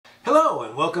Hello,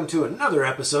 and welcome to another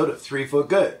episode of 3 Foot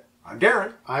Good. I'm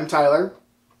Darren. I'm Tyler.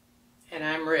 And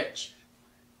I'm Rich.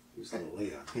 He was a little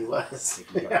late on He was.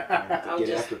 I'll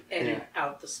just edit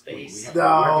out the space. We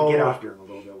have to get after him a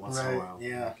little bit once in a while.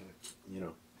 Yeah.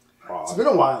 It's been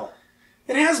a while.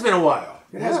 It has been a while.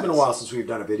 It has been a while since we've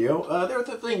done a video. There are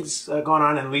things going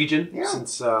on in Legion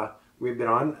since we've been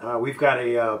on. We've got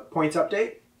a points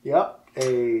update. Yep.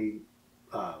 A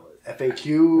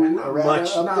FAQ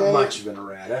errata Not update. much of an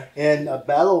errata. And a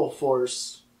Battle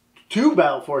Force, 2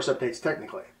 Battle Force updates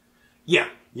technically. Yeah.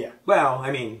 Yeah. Well,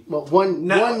 I mean... Well, one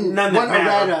none that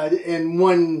matter. errata and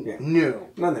one new.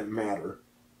 None that matter.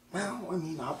 Well, I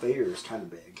mean, Op Vader is kind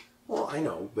of big. Well, I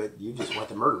know, but you just want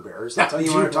the Murder Bears. That's all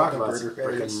you want to talk about.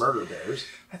 Freaking Murder Bears.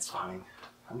 That's fine.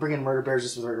 I'm bringing Murder Bears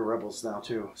just with regular Rebels now,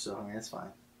 too. So, I mean, it's fine.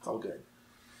 It's all good.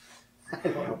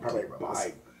 I'll probably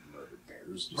buy Murder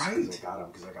Bears just because I got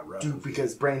them because I got Rebels. Dude,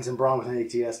 because Brains and Brawn with an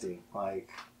ATSD. Like...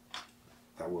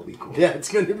 That will be cool. Yeah,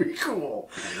 it's going to be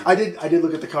cool. I did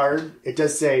look at the card. It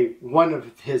does say one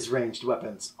of his ranged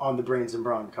weapons on the Brains and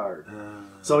Brawn card.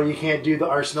 So you can't do the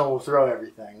arsenal throw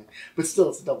everything. But still,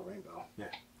 it's a double rainbow. Yeah.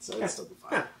 So it's still be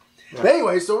fine. Yeah. But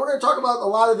anyway, so we're going to talk about a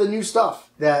lot of the new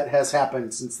stuff that has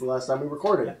happened since the last time we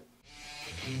recorded.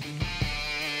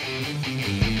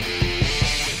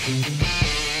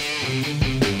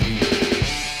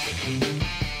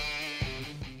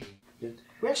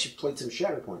 We actually played some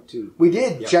Shatterpoint too. We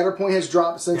did. Yep. Shatterpoint has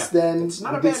dropped since then. It's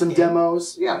not we a did bad some game.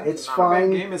 demos. Yeah, it's not fine. A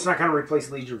bad game. It's not going to replace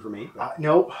Legion for me.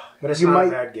 Nope. But it's you not might,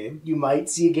 a bad game. You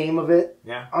might see a game of it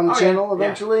Yeah. on the channel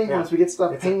eventually Yeah. once we get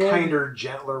stuff It's painted. a kinder,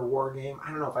 gentler war game. I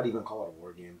don't know if I'd even call it a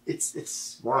war game.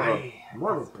 It's More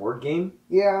of a board game.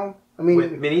 Yeah, I mean,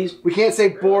 With minis. we can't say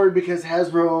board because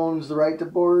Hasbro owns the right to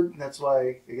board. That's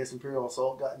why I guess Imperial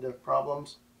Assault got into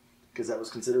problems because that was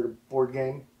considered a board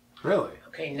game. Really?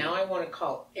 Okay, now I want to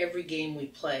call every game we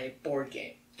play board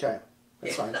game. Okay,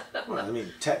 that's fine. Well, I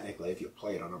mean, technically, if you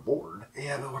play it on a board.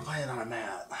 Yeah, but we're playing on a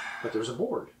mat. But there's a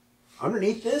board.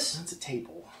 Underneath this? It's a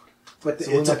table. But So it's a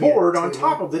wouldn't that be board a on table?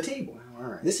 top of the table. All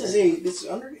right. This is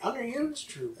under here. That's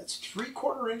true. That's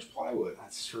 3/4 inch plywood.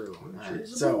 That's true. All All right. right.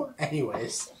 So,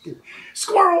 anyways,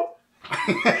 squirrel.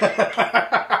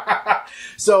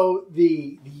 So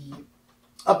the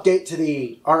update to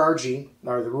the RRG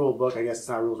or the rule book, I guess it's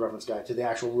not a rules reference guide, to the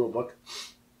actual rule book.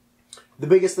 The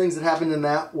biggest things that happened in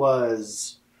that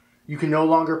was you can no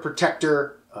longer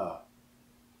protector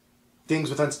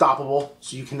things with unstoppable,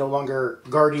 so you can no longer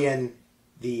guardian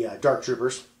the dark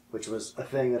troopers, which was a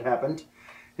thing that happened.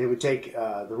 They would take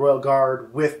the Royal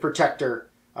Guard with protector,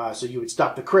 so you would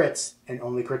stop the crits, and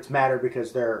only crits matter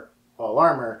because they're all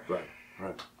armor. Right.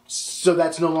 Right. So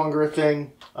that's no longer a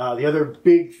thing. The other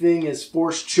big thing is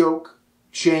Force Choke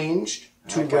changed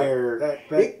to where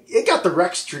it got the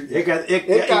Rex treatment. It got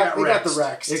the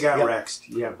Rex. It got Rexed.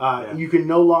 Yeah. You can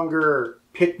no longer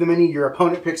pick the mini. Your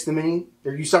opponent picks the mini.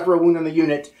 Or you suffer a wound on the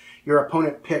unit. Your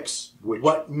opponent picks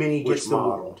what mini gets the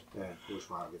wound. Yeah, which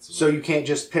model gets the So you can't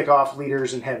just pick off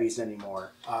leaders and heavies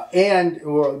anymore. And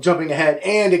we're jumping ahead,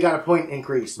 and it got a point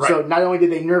increase. Right. So not only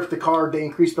did they nerf the card, they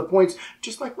increased the points,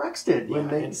 just like Rex did when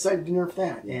they decided to nerf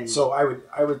that. Yeah. And So I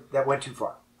would. That went too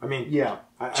far. I mean,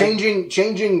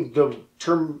 changing the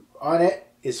term on it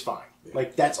is fine. Yeah.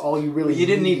 Like that's all you really. You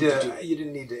didn't need to to. do. You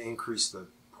didn't need to increase the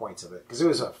points of it because it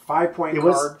was a 5-point It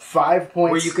card. was 5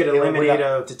 points where you could eliminate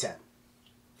up to 10.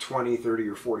 20, 30,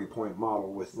 or 40 point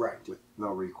model with no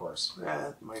recourse.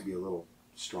 That might be a little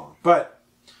strong. But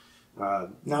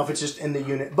now if it's just in the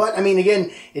unit. But I mean,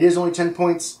 again, it is only 10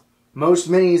 points.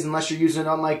 Most minis, unless you're using it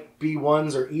on like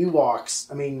B1s or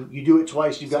Ewoks, I mean, you do it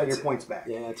twice, you've got your points back.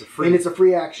 Yeah, it's a free. And it's a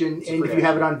free action. And if you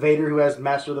have it on Vader, who has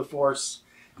Master of the Force,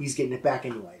 he's getting it back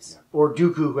anyways. Yeah. Or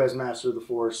Dooku, who has Master of the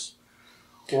Force,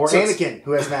 or Anakin,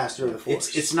 who has Master of the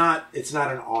Force. It's not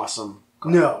an awesome.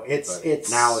 No, it's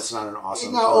now it's not an awesome.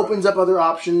 It now opens up other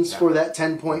options for that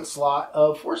 10-point slot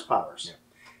of force powers.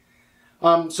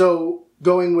 Yeah. So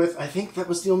going with, I think that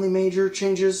was the only major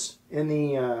changes in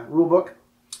the rule book.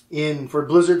 For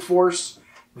Blizzard Force,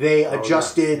 they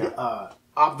adjusted.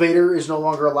 Op Vader is no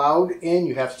longer allowed, and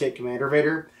you have to take Commander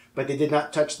Vader. But they did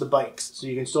not touch the bikes, so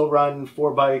you can still run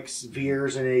 4 bikes,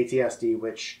 Veers, and an ATSD,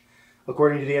 which,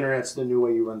 according to the internet, is the new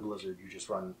way you run Blizzard. You just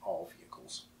run all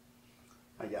vehicles.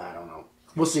 I don't know.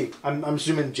 We'll see. I'm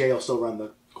assuming Jay will still run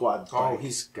the quad. Oh,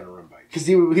 he's gonna run bikes because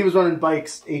he was running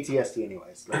bikes ATSD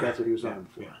anyways. Like that's what he was running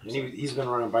before. Yeah. And he's been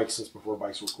running bikes since before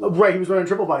bikes were cool. Right, he was running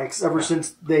triple bikes ever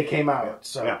since they came out.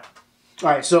 So, all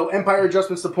right. So Empire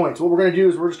adjustments to points. What we're going to do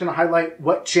is we're just going to highlight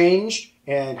what changed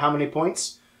and how many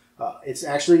points. It's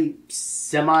actually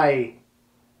semi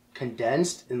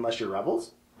condensed unless you're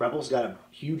Rebels. Rebels got a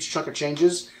huge chunk of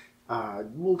changes.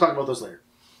 We'll talk about those later.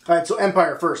 All right, so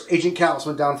Empire first. Agent Callus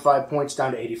went down 5 points,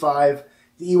 down to 85.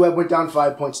 The E-Web went down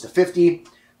 5 points to 50.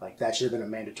 Like, that should have been a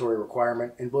mandatory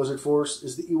requirement in Blizzard Force,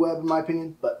 is the E-Web, in my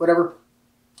opinion. But whatever.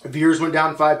 Veers went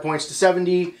down 5 points to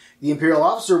 70. The Imperial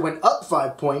Officer went up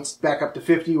 5 points, back up to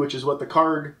 50, which is what the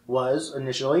card was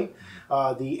initially.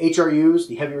 The HRUs,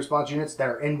 the Heavy Response Units that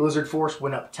are in Blizzard Force,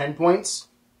 went up 10 points.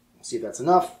 We'll see if that's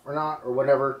enough or not, or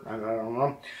whatever. I don't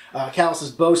know.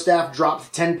 Callus's Bow Staff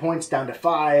dropped 10 points down to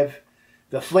 5.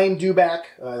 The Flame Dewback,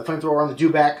 the Flamethrower on the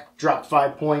Dewback, dropped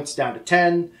 5 points down to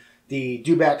 10. The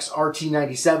Dewback's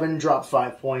RT-97 dropped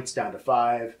 5 points down to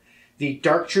 5. The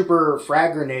Dark Trooper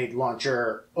Frag Grenade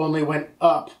Launcher only went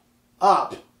up,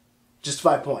 just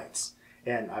 5 points.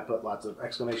 And I put lots of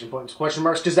exclamation points, question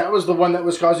marks, because that was the one that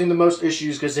was causing the most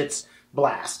issues, because it's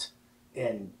blast.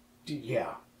 And,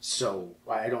 yeah, so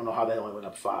I don't know how that only went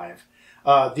up 5.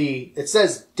 It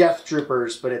says Death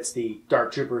Troopers, but it's the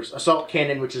Dark Troopers Assault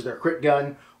Cannon, which is their crit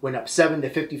gun, went up 7 to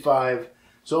 55.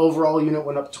 So overall unit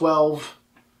went up 12.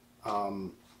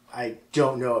 I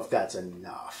don't know if that's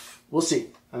enough. We'll see.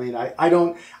 I mean, I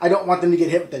don't want them to get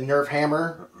hit with the Nerf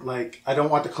hammer. Like, I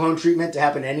don't want the clone treatment to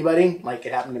happen to anybody, like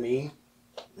it happened to me.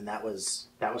 And that was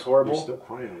horrible. You're still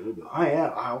crying a little bit. I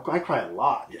am. I cry a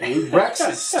lot. Dude. Rex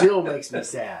still makes me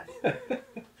sad.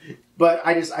 But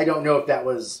I don't know if that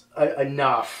was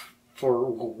enough for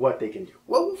what they can do.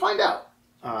 Well, we'll find out.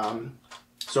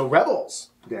 So Rebels,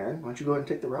 Daren, why don't you go ahead and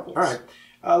take the Rebels? All right.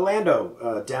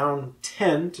 Lando down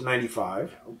 10 to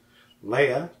 95.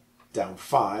 Leia down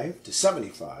 5 to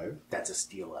 75. That's a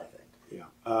steal, I think.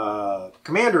 Yeah.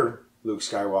 Commander Luke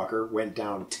Skywalker went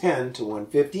down 10 to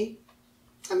 150.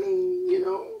 I mean, you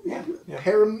know, Yeah.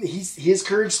 He has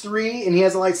Courage 3 and he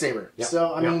has a lightsaber. Yep.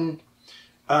 So, I mean...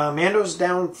 Mando's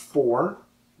down 4,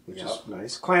 which is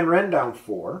nice. Clan Ren down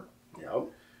 4.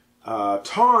 Yep.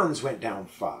 Tawns went down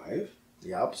 5.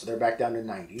 Yep, so they're back down to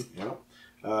 90. Yep.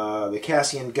 The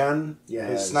Cassian gun,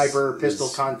 his sniper pistol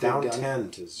config down gun.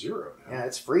 10 to 0 now. Yeah,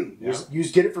 it's free. Yeah. You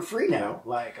just get it for free now.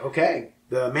 Like, okay.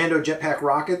 The Mando jetpack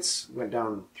rockets went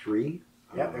down 3.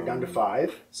 Yep, they're down to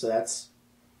 5. So that's...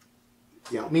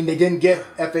 Yeah. I mean, they didn't get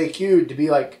FAQ'd to be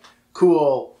like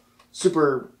cool,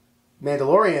 super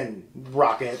Mandalorian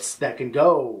rockets that can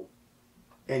go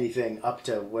anything up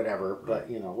to whatever, but,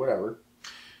 you know, whatever.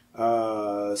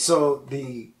 So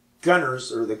the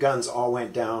gunners, or the guns, all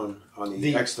went down on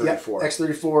the X-34. Yep,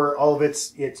 X-34, all of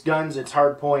its guns, its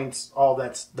hard points, all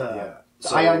that's the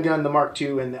ion gun, the Mark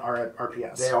II, and the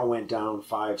RPS. They all went down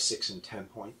 5, 6, and 10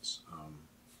 points.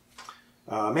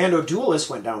 Mando Duelist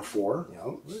went down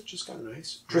 4, which is kind of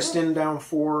nice. Tristan down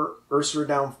 4, Ursula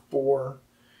down 4,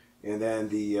 and then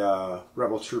the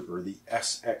Rebel Trooper, the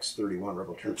SX-31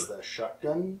 Rebel Trooper. That's the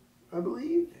shotgun, I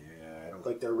believe. Yeah, I don't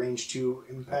like their range 2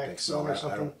 impact so. or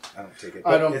something. I don't take it.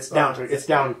 It's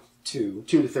down 2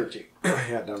 to 13.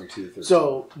 Yeah, down to 2 to 13.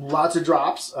 So lots of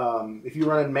drops. If you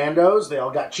run in Mandos, they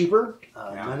all got cheaper.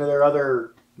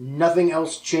 Nothing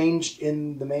else changed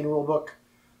in the main rule book,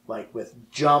 like with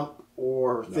jump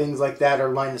or things like that, or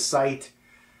line of sight.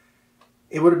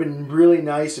 It would have been really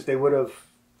nice if they would have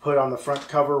put on the front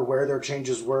cover where their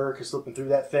changes were, because flipping through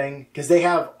that thing, because they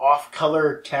have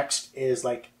off-color text is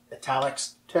like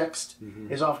italics text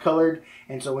is off-colored,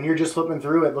 and so when you're just flipping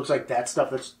through, it looks like that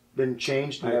stuff that's been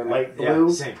changed to light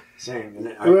blue. Yeah, same. And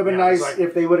it would have been nice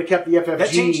if they would have kept the FFG. That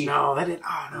changed? No, that didn't.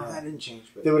 Oh no, that didn't change.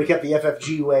 But they would have kept the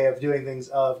FFG way of doing things,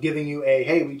 of giving you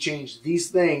hey, we changed these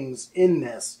things in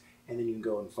this, and then you can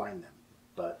go and find them.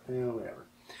 But whatever.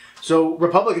 So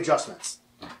Republic adjustments.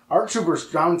 ARC Troopers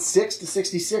down 6 to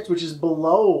 66, which is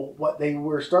below what they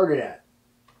were started at.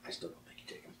 I still don't think you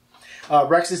take them.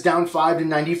 Rex is down 5 to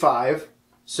 95,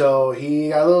 so he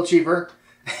got a little cheaper.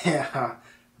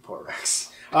 Poor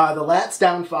Rex. The Lat's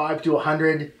down 5 to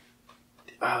 100.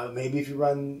 Maybe if you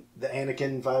run the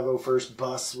Anakin 501st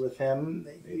bus with him,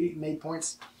 maybe made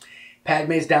points.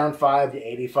 Padme's down 5 to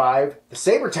 85. The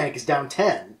Saber Tank is down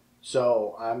 10,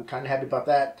 so I'm kind of happy about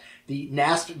that. The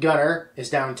NASP Gunner is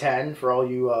down 10 for all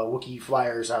you Wookiee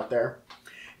flyers out there.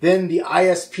 Then the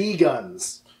ISP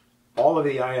guns. All of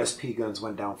the ISP guns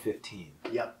went down 15.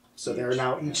 Yep. So they're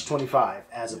now each 25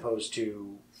 as opposed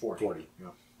to 40.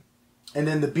 Yep. And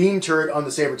then the beam turret on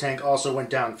the Saber Tank also went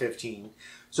down 15.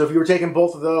 So if you were taking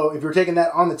both of those, if you were taking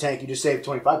that on the tank, you just saved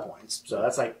 25 points. So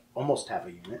that's like almost half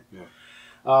a unit. Yeah.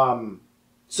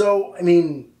 So, I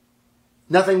mean,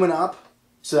 nothing went up,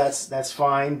 so that's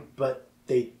fine, but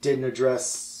they didn't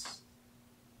address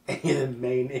any of the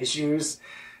main issues,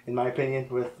 in my opinion,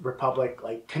 with Republic.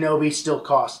 Like, Kenobi still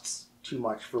costs too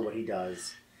much for what he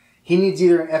does. he needs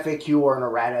either an FAQ or an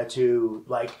errata to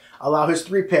like allow his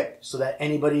 3-pip so that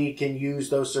anybody can use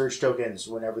those surge tokens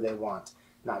whenever they want,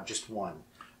 not just one.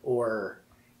 Or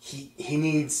he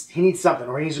needs something,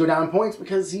 or he needs to go down in points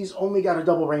because he's only got a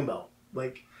double rainbow.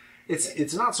 Like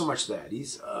it's not so much that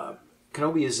he's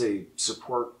Kenobi is a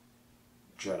support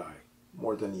Jedi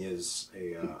more than he is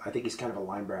a. I think he's kind of a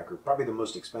linebacker, probably the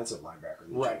most expensive linebacker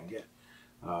that you can get.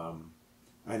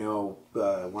 I know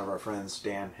one of our friends,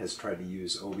 Dan, has tried to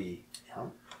use Obi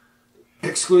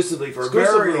exclusively for a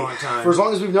very long time. For as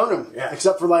long as we've known him. Yeah.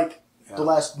 Except for like the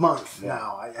last month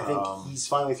now. I think he's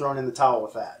finally thrown in the towel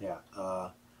with that. Yeah.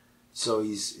 So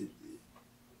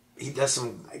he does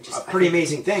some pretty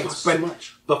amazing things.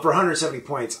 But for 170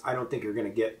 points, I don't think you're going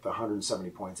to get the 170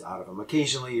 points out of him.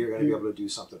 Occasionally, you're going to be able to do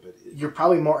something. But you're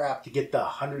probably more apt to get the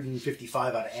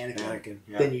 155 out of Anakin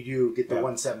than you do get the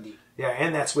 170. Yeah,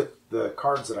 and that's with the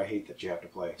cards that I hate that you have to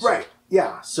play. So. Right.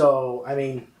 Yeah. So, I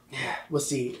mean, we'll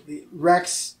see.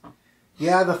 Rex,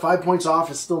 the 5 points off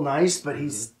is still nice, but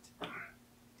he's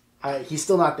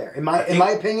still not there. In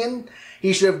my opinion,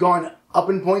 he should have gone up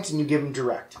in points and you give him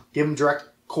direct. Give him direct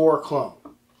core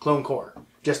clone core,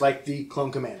 just like the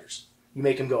clone commanders. You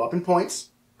make him go up in points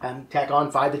and tack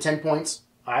on 5 to 10 points.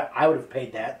 I would have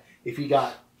paid that if he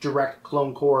got direct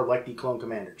clone core like the clone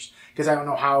commanders, because I don't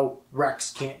know how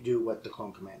Rex can't do what the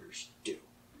clone commanders do.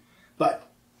 But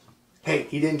hey,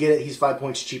 he didn't get it. He's 5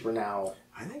 points cheaper now.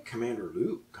 I think Commander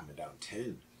Luke coming down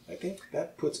 10. I think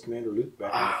that puts Commander Luke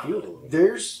back in the field a little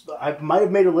bit. I might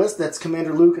have made a list that's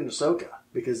Commander Luke and Ahsoka,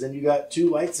 because then you got 2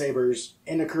 lightsabers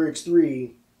and a Courage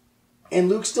 3, and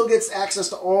Luke still gets access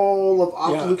to all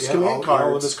of Luke's command cards.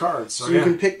 All of his cards. So you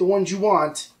can pick the ones you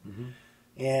want,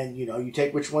 and you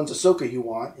take which ones Ahsoka you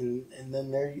want, and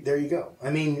then there you go. I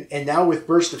mean, and now with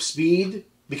Burst of Speed,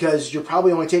 because you're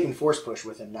probably only taking Force Push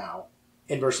with him now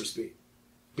in Burst of Speed,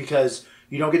 because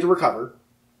you don't get to recover.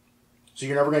 So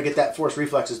you're never going to get that force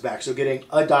reflexes back. So getting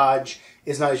a dodge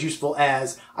is not as useful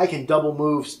as I can double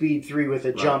move speed 3 with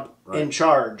a jump and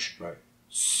charge. Right.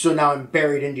 So now I'm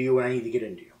buried into you when I need to get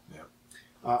into you.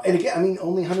 Yeah. And again, I mean,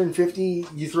 only 150.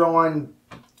 You throw on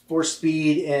force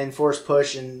speed and force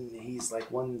push, and he's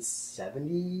like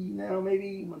 170 now,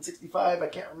 maybe 165. I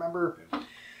can't remember. Yeah.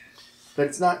 But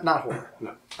it's not horrible.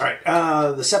 No. All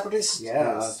right. The Separatists.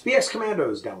 Yes. BX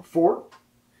Commandos down 4.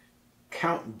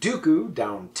 Count Dooku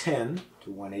down 10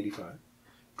 to 185.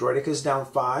 Droidicas down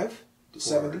 5 to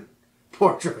 70.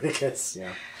 Poor Droidicas.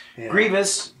 Yeah.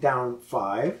 Grievous down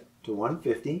 5 to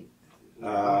 150.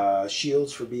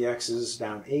 Shields for BXs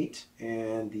down 8.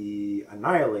 And the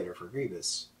Annihilator for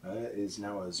Grievous is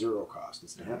now a 0 cost.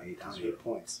 It's down 8 to 0. 8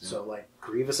 points. Yeah. So, like,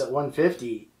 Grievous at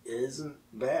 150 isn't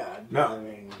bad. No. I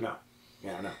mean, no.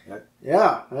 Yeah,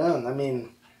 no. I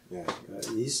mean... Yeah,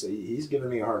 he's giving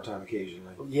me a hard time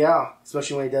occasionally. Yeah,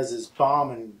 especially when he does his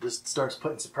bomb and just starts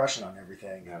putting suppression on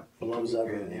everything. Yeah, blows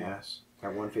everything. Yes,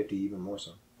 at 150 even more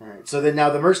so. All right, so then now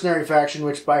the mercenary faction,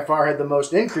 which by far had the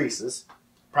most increases,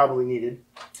 probably needed.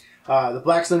 The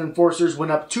Blackstone Enforcers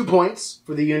went up 2 points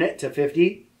for the unit to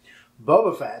 50.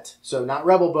 Boba Fett, so not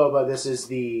Rebel Boba, this is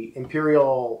the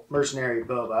Imperial Mercenary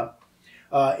Boba,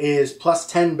 is plus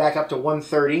 10 back up to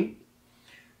 130.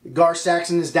 Gar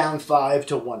Saxon is down 5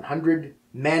 to 100.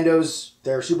 Mandos,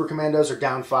 their Super Commandos, are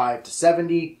down 5 to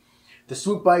 70. The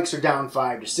Swoop Bikes are down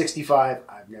 5 to 65.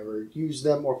 I've never used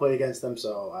them or played against them,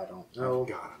 so I don't know.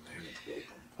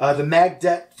 The Mag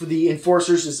Det for the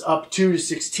Enforcers is up 2 to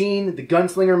 16. The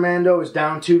Gunslinger Mando is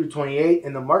down 2 to 28.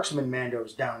 And the Marksman Mando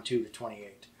is down 2 to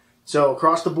 28. So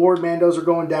across the board, Mandos are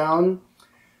going down.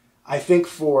 I think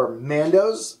for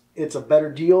Mandos... it's a better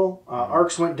deal.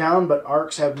 Arcs went down, but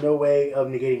Arcs have no way of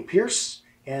negating Pierce,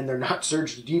 and they're not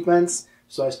surge to defense,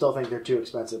 so I still think they're too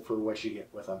expensive for what you get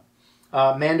with them.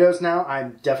 Mandos now,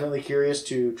 I'm definitely curious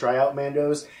to try out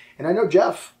Mandos, and I know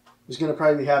Jeff is going to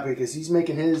probably be happy because he's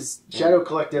making his Shadow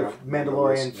Collective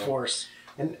Mandalorian force.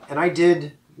 And I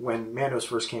did, when Mandos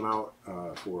first came out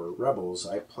for Rebels,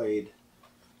 I played...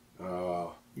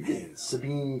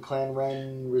 Sabine Clan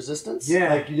Ren Resistance?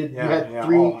 Yeah. Like you had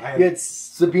 3, you had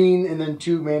Sabine and then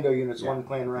 2 Mando units, 1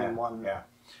 Clan Ren, 1... Yeah.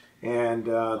 And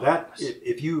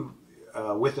if you,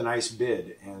 with a nice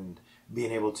bid and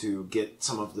being able to get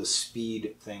some of the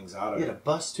speed things out of it... You had a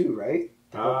bus too, right?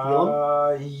 To help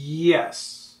heal him?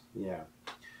 Yes. Yeah.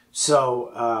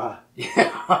 So,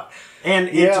 yeah. And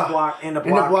into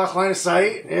block line of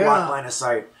sight. Yeah. Block line of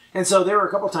sight. And so there were a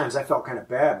couple of times I felt kind of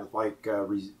bad with like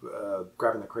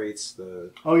grabbing the crates.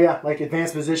 Like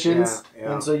advanced positions,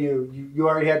 and so you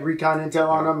already had recon intel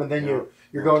on them, and then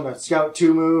you're going to scout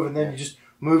 2 move, and then you just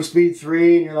move speed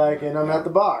 3, and you're like, and I'm at the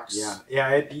box. Yeah,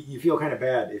 yeah. You feel kind of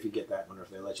bad if you get that one, or if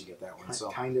they let you get that one. So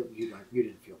kind of, you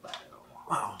didn't feel bad at all.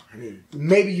 Wow, I mean,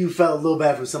 maybe you felt a little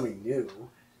bad for somebody new.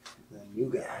 The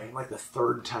new guy. Like the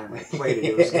third time I played it,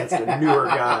 it was against a newer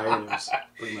guy, and it was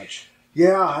pretty much.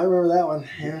 Yeah, I remember that one.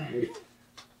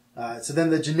 Yeah. So then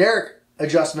the generic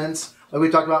adjustments, like we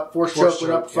talked about, Force Choke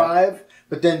went up 5,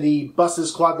 but then the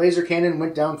Bus's quad laser cannon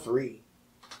went down 3.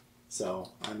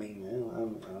 So I mean,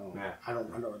 I don't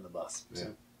run the Bus. Yeah.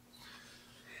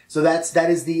 So that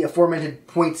is the aforementioned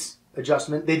points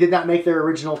adjustment. They did not make their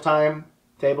original time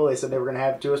table. They said they were going to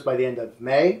have it to us by the end of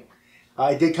May.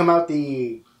 It did come out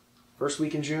the first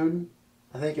week in June.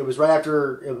 I think it was right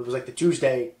after, it was like the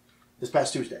Tuesday, this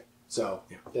past Tuesday. So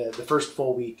the first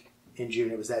full week in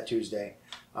June, it was that Tuesday.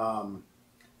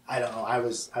 I don't know. I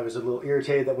was a little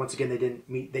irritated that once again they didn't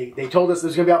meet. They told us it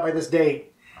was going to be out by this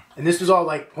date, and this was all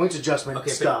like points adjustment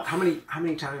stuff. How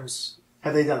many times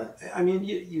have they done it? I mean,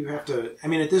 you have to. I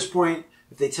mean, at this point,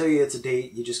 if they tell you it's a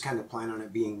date, you just kind of plan on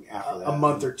it being after that, a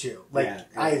month or two. Like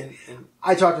and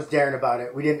I talked with Daren about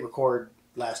it. We didn't record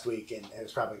last week, and it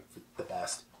was probably the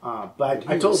best. But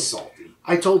I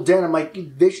told Dan, I'm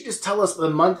like, they should just tell us the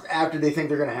month after they think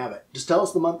they're going to have it. Just tell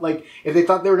us the month. Like, if they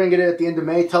thought they were going to get it at the end of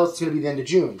May, tell us it's going to be the end of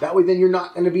June. That way, then you're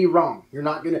not going to be wrong. You're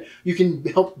not going to. You can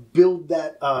help build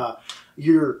that.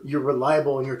 You're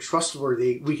reliable and you're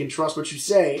trustworthy. We can trust what you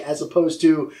say, as opposed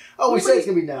to, we say it's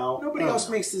going to be now. Nobody else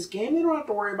makes this game. They don't have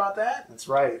to worry about that. That's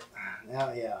right.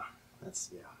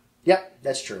 Yep,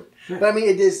 that's true. But I mean,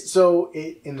 it is so.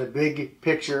 In the big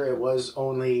picture, it was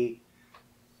only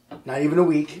not even a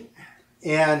week,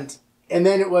 and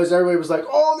then everybody was like,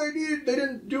 they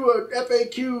didn't do a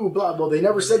FAQ. Blah blah. They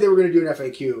never said they were going to do an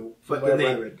FAQ. But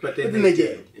then they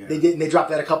did. Yeah. They did, and they dropped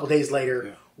that a couple days later.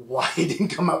 Yeah. Why it didn't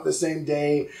come out the same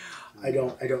day, I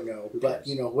don't know. But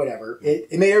whatever.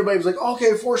 It made everybody was like,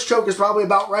 okay, Force Choke is probably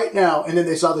about right now, and then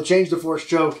they saw the change to Force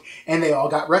Choke, and they all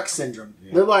got Rex syndrome.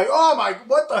 Yeah. They're like, oh my,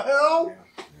 what the hell?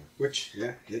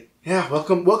 Yeah.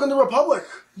 Welcome to Republic.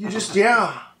 You just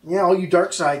all you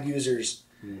dark side users.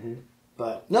 Mm-hmm.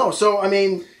 But no, so I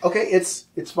mean, okay, it's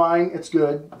fine, it's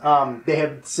good. They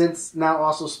have since now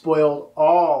also spoiled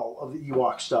all of the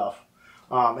Ewok stuff.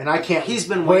 And I can't. He's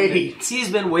been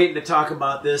waiting to talk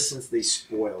about this since they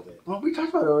spoiled it. Well, we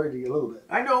talked about it already a little bit.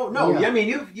 I know. No, I mean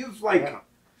you've like. Yeah.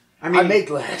 I make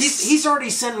lists. He's already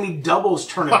sent me doubles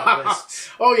tournament lists.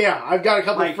 Oh yeah, I've got a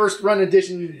couple of first run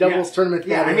edition doubles tournament.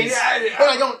 Yeah, I mean,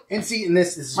 I don't. And see, in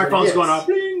this is my phone's going off.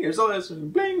 Bling. There's all this.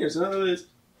 Bling. There's another list.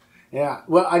 Yeah.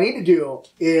 What I need to do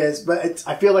is, but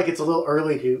I feel like it's a little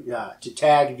early to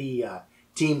tag the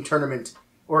team tournament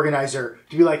organizer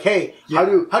to be like, hey, how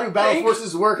do battle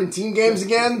forces work in team games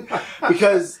again?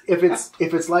 Because if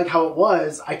it's like how it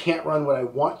was, I can't run what I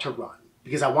want to run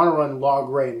because I want to run Log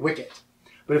Ray and Wicket.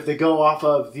 But if they go off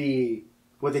of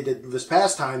what they did this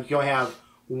past time, you can only have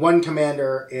one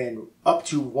commander and up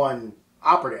to one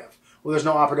operative. Well, there's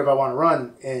no operative I want to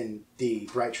run in the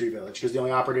Bright Tree Village because the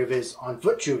only operative is on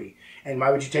foot Chewie. And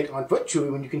why would you take on foot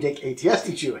Chewie when you can take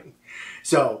ATST Chewie?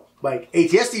 So, like,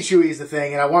 ATST Chewie is the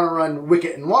thing, and I want to run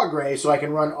Wicket and Log Ray so I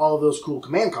can run all of those cool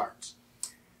command cards.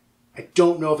 I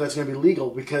don't know if that's going to be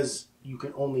legal because you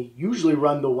can only usually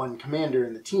run the one commander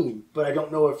in the team. But I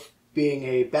don't know if being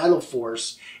a battle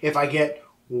force, if I get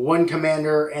one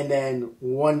commander and then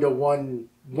one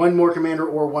more commander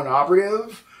or one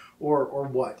operative, or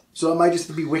what. So it might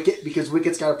just be Wicket because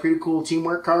Wicket's got a pretty cool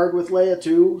teamwork card with Leia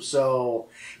too. So,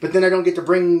 but then I don't get to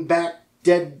bring back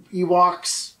dead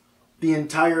Ewoks the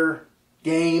entire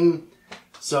game.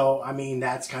 So, I mean,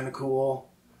 that's kind of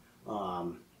cool.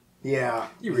 Yeah.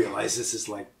 You realize this is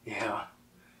like... Yeah.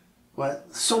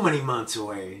 What? So many months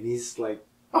away. And he's like...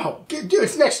 Oh, dude,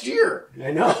 it's next year. I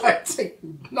know. It's like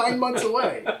 9 months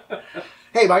away.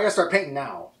 Hey, but I got to start painting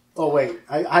now. Oh, wait.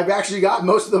 I've actually got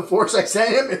most of the force I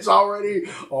sent him. It's already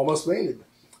almost painted.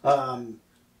 I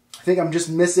think I'm just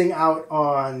missing out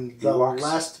on the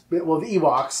last bit. Well, the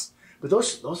Ewoks. But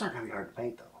those aren't going to be hard to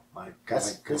paint, though.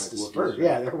 That's Wookiees,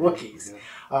 yeah, they're Wookiees.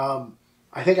 Yeah.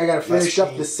 I think I got to finish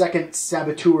up the second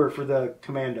saboteur for the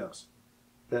commandos,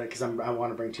 because I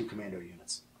want to bring 2 commando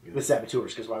units with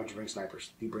saboteurs. Because why would you bring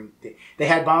snipers? They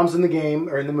had bombs in the game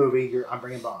or in the movie. I'm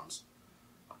bringing bombs,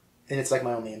 and it's like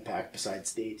my only impact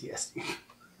besides the ATST.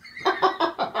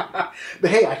 But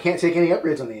hey, I can't take any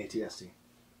upgrades on the ATST.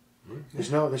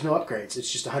 There's no upgrades. It's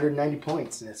just 190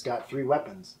 points, and it's got 3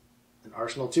 weapons. An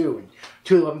arsenal too, and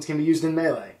 2 of the weapons can be used in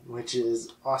melee, which is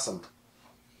awesome.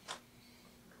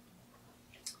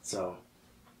 So,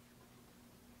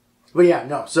 but yeah,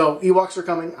 no. So Ewoks are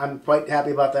coming. I'm quite happy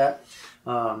about that.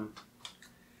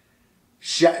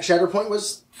 Shatterpoint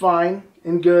was fine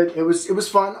and good. It was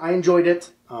fun. I enjoyed it.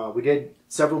 We did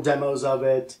several demos of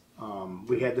it.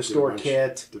 We had the store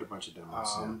kit. Did a bunch of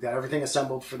demos. Got everything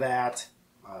assembled for that.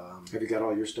 Have you got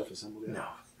all your stuff assembled yet? No.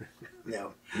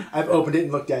 No. I've opened it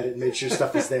and looked at it and made sure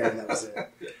stuff is there, and that was it.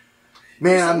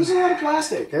 Man, there's a lot of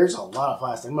plastic. There's a lot of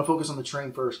plastic. I'm going to focus on the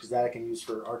train first because that I can use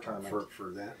for our tournament.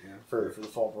 For that, yeah. For the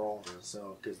fall brawl.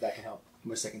 So, because that can help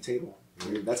my second table.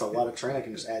 That's a lot of train I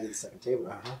can just add to the second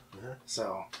table.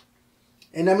 So,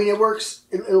 and I mean, it works.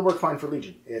 It'll work fine for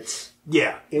Legion. It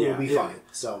will be fine.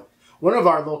 So, one of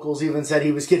our locals even said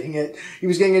he was getting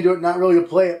into it not really to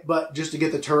play it, but just to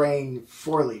get the terrain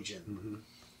for Legion. Mm-hmm.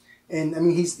 And I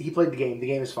mean, he played the game. The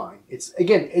game is fine. It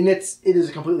is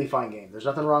a completely fine game. There's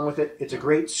nothing wrong with it. It's a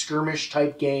great skirmish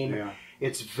type game. Yeah.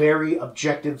 It's very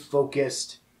objective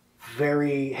focused.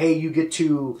 Very, hey, you get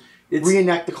to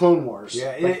reenact the Clone Wars,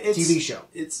 TV show.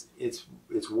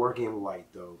 It's war game light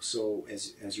though. So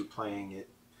as you're playing it,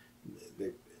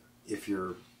 if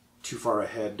you're too far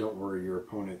ahead, don't worry. Your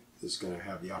opponent is going to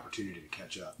have the opportunity to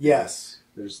catch up. Yes.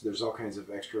 There's all kinds of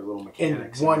extra little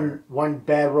mechanics. And one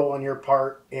bad roll on your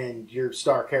part, and your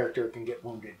star character can get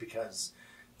wounded because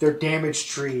their damage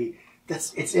tree.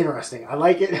 It's interesting. I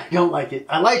like it. I don't like it.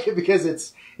 I like it because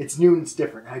it's new and it's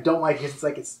different. I don't like it.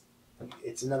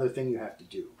 It's another thing you have to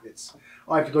do.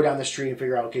 I have to go down this tree and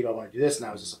figure out, okay, do I want to do this?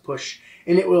 Now is this a push?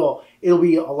 And it'll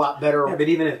be a lot better. Yeah, but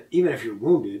even if you're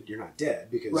wounded, you're not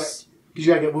dead because you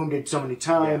got to get wounded so many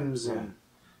times and.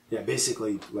 Yeah,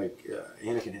 basically,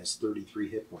 Anakin has 33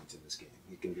 hit points in this game.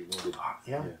 He can be wounded.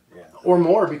 Yeah. Or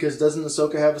more, because doesn't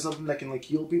Ahsoka have something that can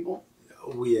heal people?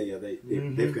 Oh, yeah.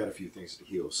 They've got a few things to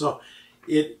heal. So,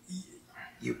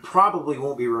 you probably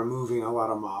won't be removing a lot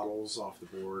of models off the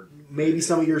board. Maybe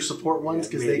some of your support ones,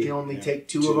 because they can only take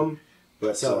two of them.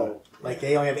 But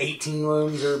they only have 18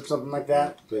 wounds or something like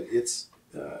that. But it's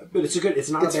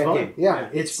not a bad game. Yeah,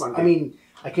 it's fun. I mean,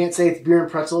 I can't say it's beer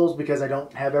and pretzels because I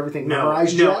don't have everything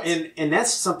memorized yet. And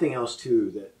that's something else too,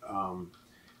 that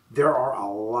there are a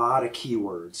lot of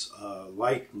keywords,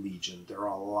 like Legion. There are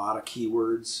a lot of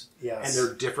keywords, and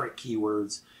they're different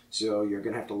keywords. So you're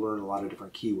going to have to learn a lot of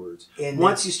different keywords. And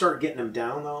once you start getting them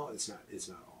down, though, it's not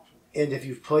awful. And if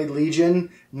you've played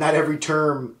Legion, not every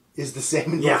term is the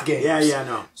same in both games.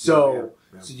 No. So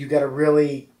you got to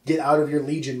really get out of your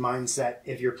Legion mindset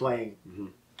if you're playing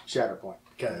Shatterpoint,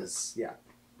 because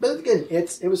But again,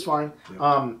 it was fine.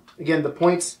 Yeah. Again, the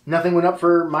points, nothing went up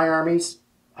for my armies.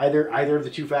 Either of the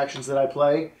two factions that I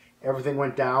play, everything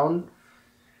went down.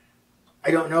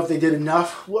 I don't know if they did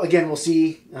enough. Well, again, we'll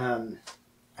see.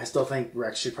 I still think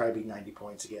Rex should probably be 90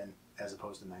 points again, as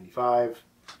opposed to 95.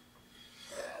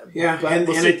 And I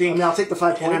think I'll take the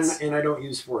 5 points. And I don't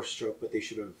use Force Stroke, but they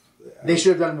should have. They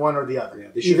should have done one or the other. Yeah,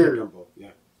 they should have done both.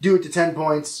 Yeah. Do it to 10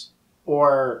 points,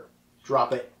 or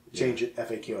drop it, change it,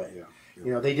 FAQ it. Yeah.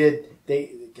 You know, they did the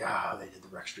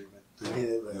Rex treatment.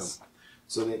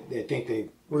 So they think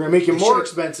we're going to make it more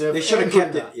expensive. They should have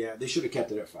kept it. Yeah, they should have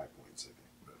kept it at 5 points. I think.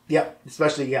 But. Yeah,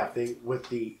 especially with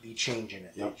the change in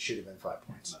it, it should have been 5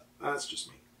 points. That's just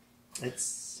me.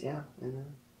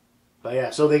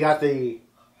 But so they got the.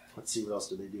 Let's see, what else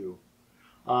did they do?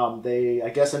 They, I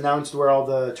guess, announced where all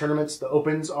the tournaments, the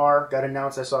opens are. Got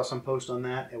announced. I saw some post on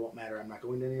that. It won't matter. I'm not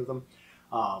going to any of them.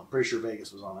 Pretty sure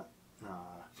Vegas was on it.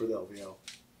 For the LVO,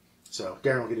 so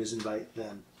Daren will get his invite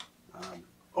then.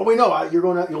 You'll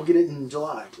get it in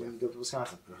July when you go to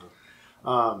Wisconsin.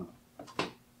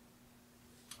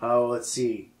 Let's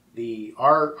see.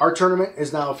 Our tournament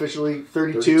is now officially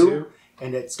 32,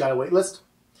 and it's got a wait list.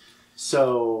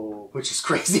 So, which is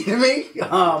crazy to me.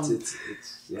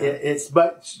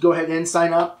 But go ahead and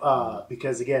sign up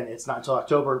because again, it's not until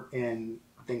October and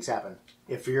things happen.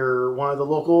 If you're one of the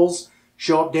locals,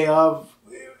 show up day of.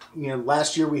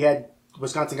 Last year we had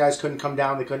Wisconsin guys couldn't come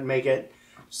down; they couldn't make it.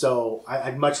 So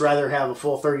I'd much rather have a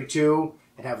full 32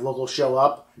 and have locals show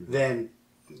up than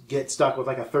get stuck with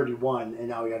like a 31 and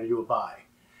now we got to do a bye.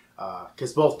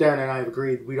 Because both Daren and I have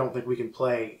agreed we don't think we can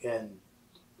play and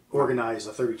organize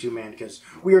a 32-man because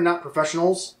we are not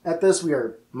professionals at this. We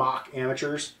are mock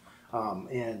amateurs,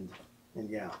 and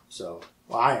So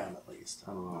I am at least.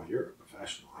 I don't know. You're a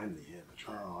professional. I'm the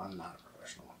amateur. Oh, I'm not a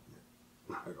professional.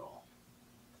 Not at all.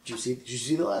 Did you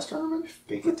see the last tournament?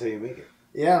 Fake it till you make it.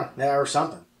 Yeah, or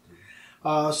something.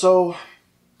 Is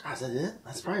that it?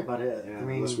 That's probably about it. Yeah,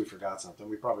 unless we forgot something.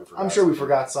 We probably forgot. I'm sure we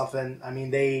forgot something. I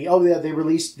mean, they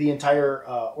released the entire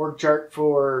org chart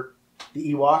for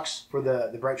the Ewoks for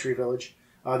the Bright Tree Village.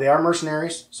 They are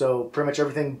mercenaries, so pretty much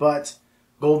everything but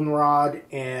Goldenrod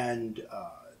and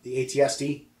the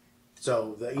ATST.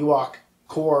 So the Ewok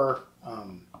Corps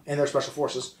and their special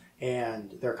forces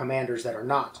and their commanders that are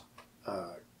not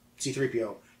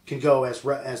C-3PO can go as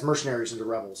mercenaries into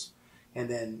rebels, and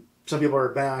then some people are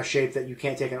bent out of shape that you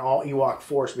can't take an all Ewok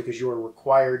force because you are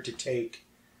required to take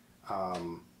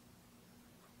one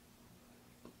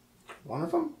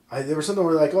of them. There was something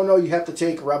where they're like, oh no, you have to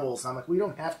take rebels. And I'm like, well, you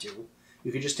don't have to.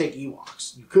 You could just take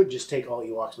Ewoks. You could just take all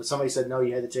Ewoks, but somebody said no,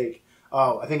 you had to take.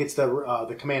 Oh, I think it's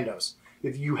the commandos.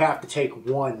 If you have to take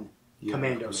one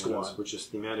commando squad, which is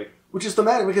thematic. Which is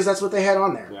thematic because that's what they had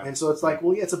on there. Yeah. And so it's like,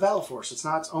 well, yeah, it's a battle force. It's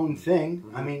not its own thing.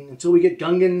 Mm-hmm. I mean, until we get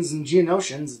Gungans and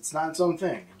Geonosians, it's not its own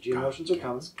thing. And Geonosians are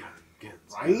coming.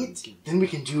 Right? Then we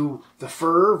can do the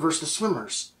fur versus the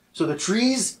swimmers. So the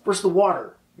trees versus the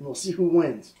water. And we'll see who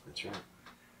wins. That's right.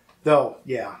 Though,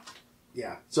 yeah.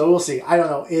 Yeah. So we'll see. I don't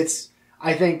know.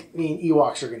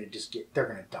 Ewoks are going to they're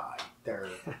going to die.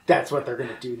 That's what they're going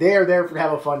to do. They are there to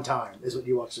have a fun time, is what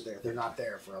Ewoks are there. They're not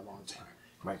there for a long time.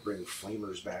 Might bring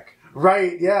flamers back.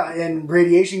 Right, yeah, and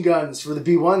radiation guns for the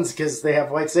B1s because they have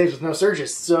white saves with no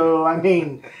surges. So, I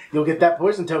mean, you'll get that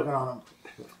poison token on them.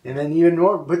 And then even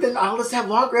more. But then I'll just have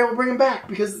Logray, we'll bring him back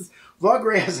because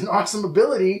Logray has an awesome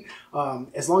ability,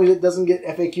 as long as it doesn't get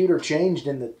FAQ'd or changed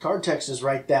and the card text is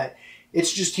right, that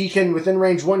it's just he can, within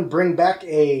range 1, bring back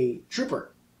a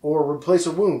trooper or replace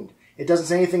a wound. It doesn't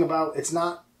say anything about, it's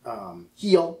not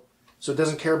heal, so it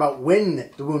doesn't care about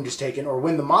when the wound is taken or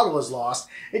when the model is lost.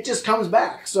 It just comes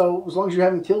back. So as long as you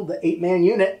haven't killed the 8-man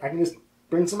unit, I can just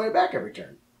bring somebody back every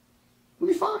turn.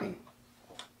 We'll be fine.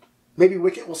 Maybe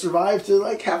Wicket will survive to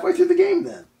like halfway through the game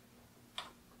then.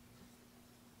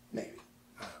 Maybe.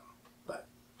 I don't know.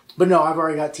 But no, I've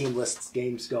already got team lists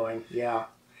games going. Yeah.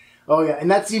 Oh yeah,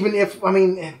 and that's even if,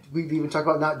 we've even talked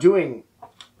about not doing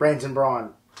Brands and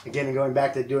Brawn. Again, and going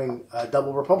back to doing a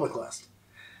double Republic list.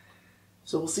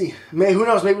 So we'll see. Who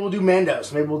knows? Maybe we'll do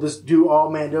Mandos. Maybe we'll just do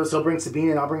all Mandos. He'll bring Sabine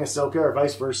and I'll bring Ahsoka, or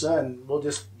vice versa, and we'll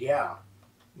just,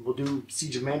 we'll do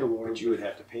Siege of Mandalore. Which you would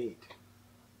have to paint.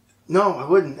 No, I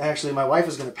wouldn't. Actually, my wife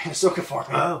is going to paint Ahsoka for me.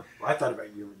 Oh, well, I thought about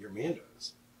your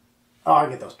Mandos. Oh, I'll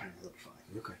get those painted. They'll be fine.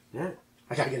 Okay. Yeah.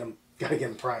 I gotta get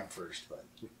them primed first, but.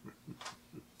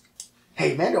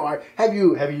 Hey, Mando, have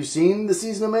you seen the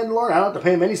season of Mandalore? I don't have to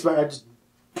paint them any spot. I just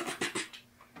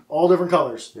all different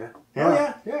colors. Yeah. Yeah. Oh,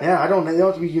 yeah. Yeah. Yeah. They don't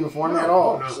have to be uniform at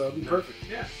all. No. So it'd be perfect.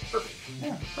 Yeah. Perfect.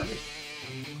 Yeah. Perfect.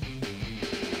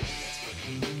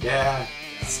 Yeah.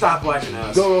 Stop watching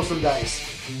us. Go roll some dice.